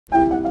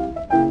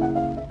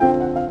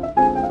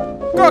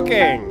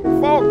Cooking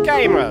for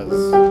gamers.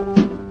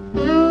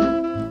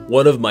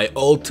 One of my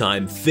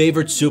all-time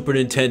favorite Super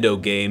Nintendo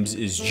games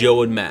is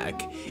Joe and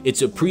Mac.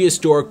 It's a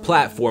prehistoric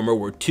platformer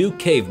where two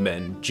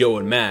cavemen, Joe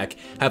and Mac,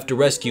 have to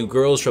rescue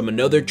girls from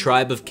another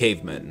tribe of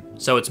cavemen.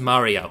 So it's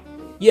Mario.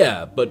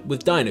 Yeah, but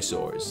with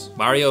dinosaurs.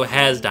 Mario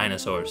has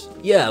dinosaurs.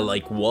 Yeah,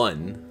 like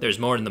one. There's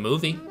more in the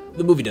movie.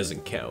 The movie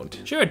doesn't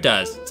count. Sure it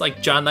does. It's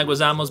like John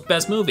Leguizamo's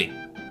best movie.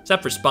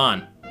 Except for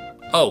Spawn.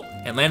 Oh,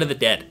 and Land of the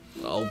Dead.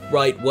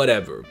 Alright,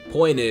 whatever.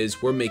 Point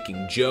is, we're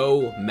making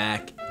Joe,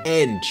 Mac,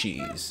 and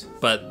cheese.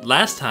 But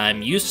last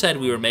time, you said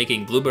we were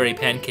making blueberry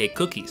pancake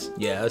cookies.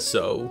 Yeah,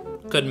 so?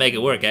 Couldn't make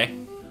it work, eh?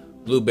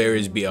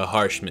 Blueberries be a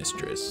harsh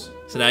mistress.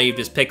 So now you've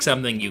just picked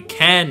something you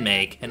can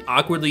make and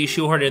awkwardly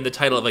shoehorned in the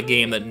title of a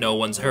game that no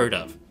one's heard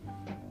of.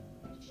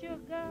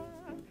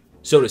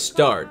 So to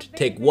start,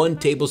 take 1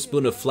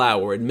 tablespoon of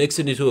flour and mix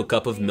it into a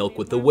cup of milk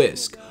with a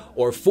whisk,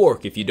 or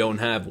fork if you don't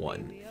have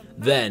one.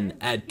 Then,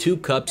 add 2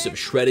 cups of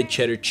shredded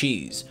cheddar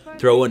cheese,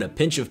 throw in a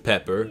pinch of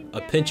pepper, a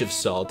pinch of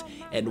salt,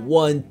 and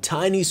 1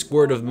 tiny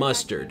squirt of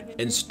mustard,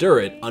 and stir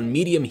it on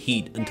medium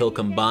heat until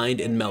combined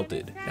and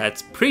melted.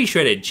 That's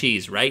pre-shredded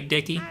cheese, right,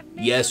 Dickie?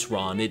 Yes,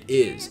 Ron, it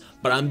is,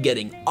 but I'm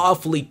getting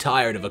awfully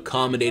tired of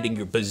accommodating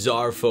your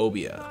bizarre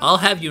phobia. I'll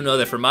have you know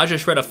that fromage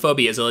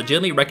shredophobia is a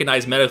legitimately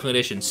recognized medical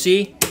condition.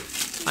 See?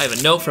 I have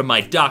a note from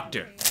my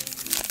doctor.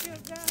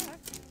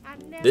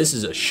 This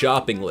is a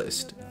shopping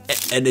list,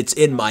 and it's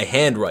in my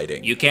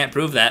handwriting. You can't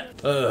prove that.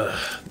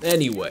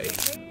 Anyway,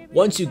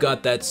 once you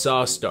got that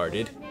sauce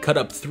started, cut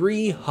up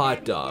 3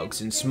 hot dogs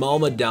in small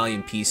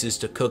medallion pieces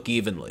to cook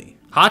evenly.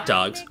 Hot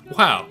dogs?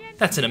 Wow,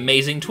 that's an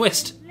amazing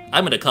twist.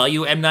 I'm gonna call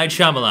you M. Night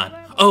Shyamalan.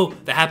 Oh,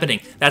 The Happening.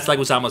 That's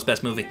Leguizamo's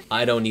best movie.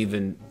 I don't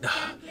even...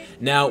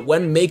 Now,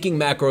 when making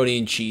macaroni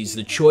and cheese,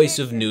 the choice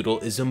of noodle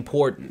is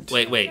important.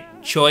 Wait.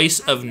 Choice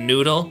of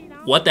noodle?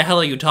 What the hell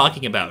are you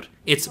talking about?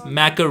 It's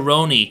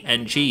macaroni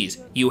and cheese.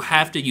 You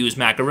have to use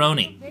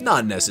macaroni.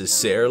 Not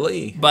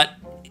necessarily. But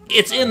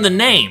it's in the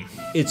name.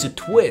 It's a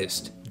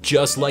twist.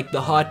 Just like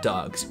the hot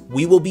dogs,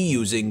 we will be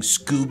using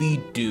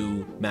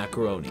Scooby-Doo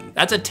macaroni.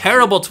 That's a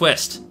terrible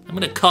twist. I'm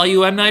gonna call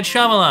you M. Night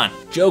Shyamalan.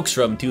 Jokes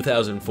from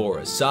 2004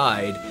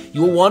 aside,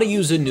 you will want to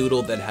use a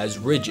noodle that has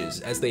ridges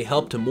as they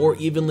help to more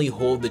evenly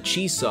hold the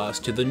cheese sauce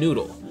to the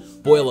noodle.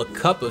 Boil a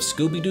cup of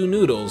Scooby-Doo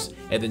noodles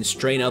and then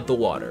strain out the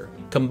water.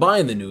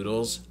 Combine the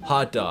noodles,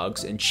 hot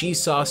dogs, and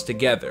cheese sauce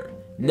together.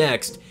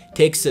 Next,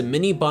 take some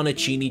mini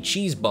Bonaccini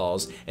cheese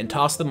balls and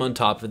toss them on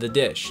top of the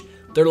dish.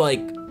 They're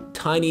like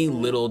tiny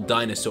little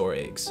dinosaur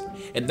eggs.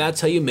 And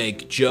that's how you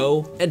make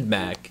Joe and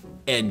Mac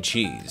and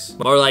cheese.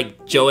 More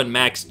like Joe and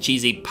Mac's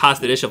cheesy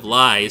pasta dish of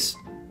lies.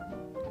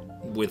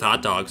 With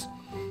hot dogs.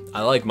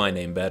 I like my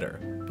name better.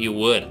 You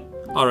would.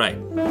 Alright,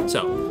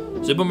 so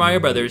Super Mario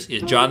Brothers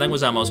is John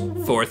Leguizamo's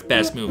 4th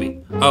best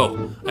movie.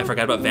 Oh, I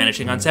forgot about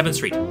Vanishing on 7th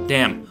Street.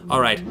 Damn.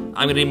 Alright, I'm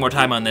gonna need more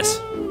time on this.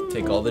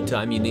 Take all the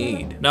time you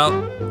need.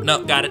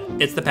 No, got it.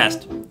 It's the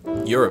pest.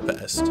 You're a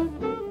pest.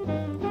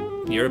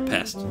 You're a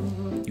pest.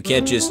 You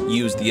can't just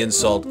use the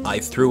insult I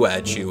threw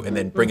at you and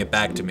then bring it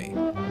back to me.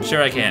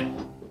 Sure I can.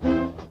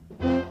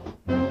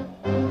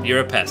 You're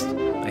a pest.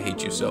 I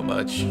hate you so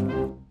much.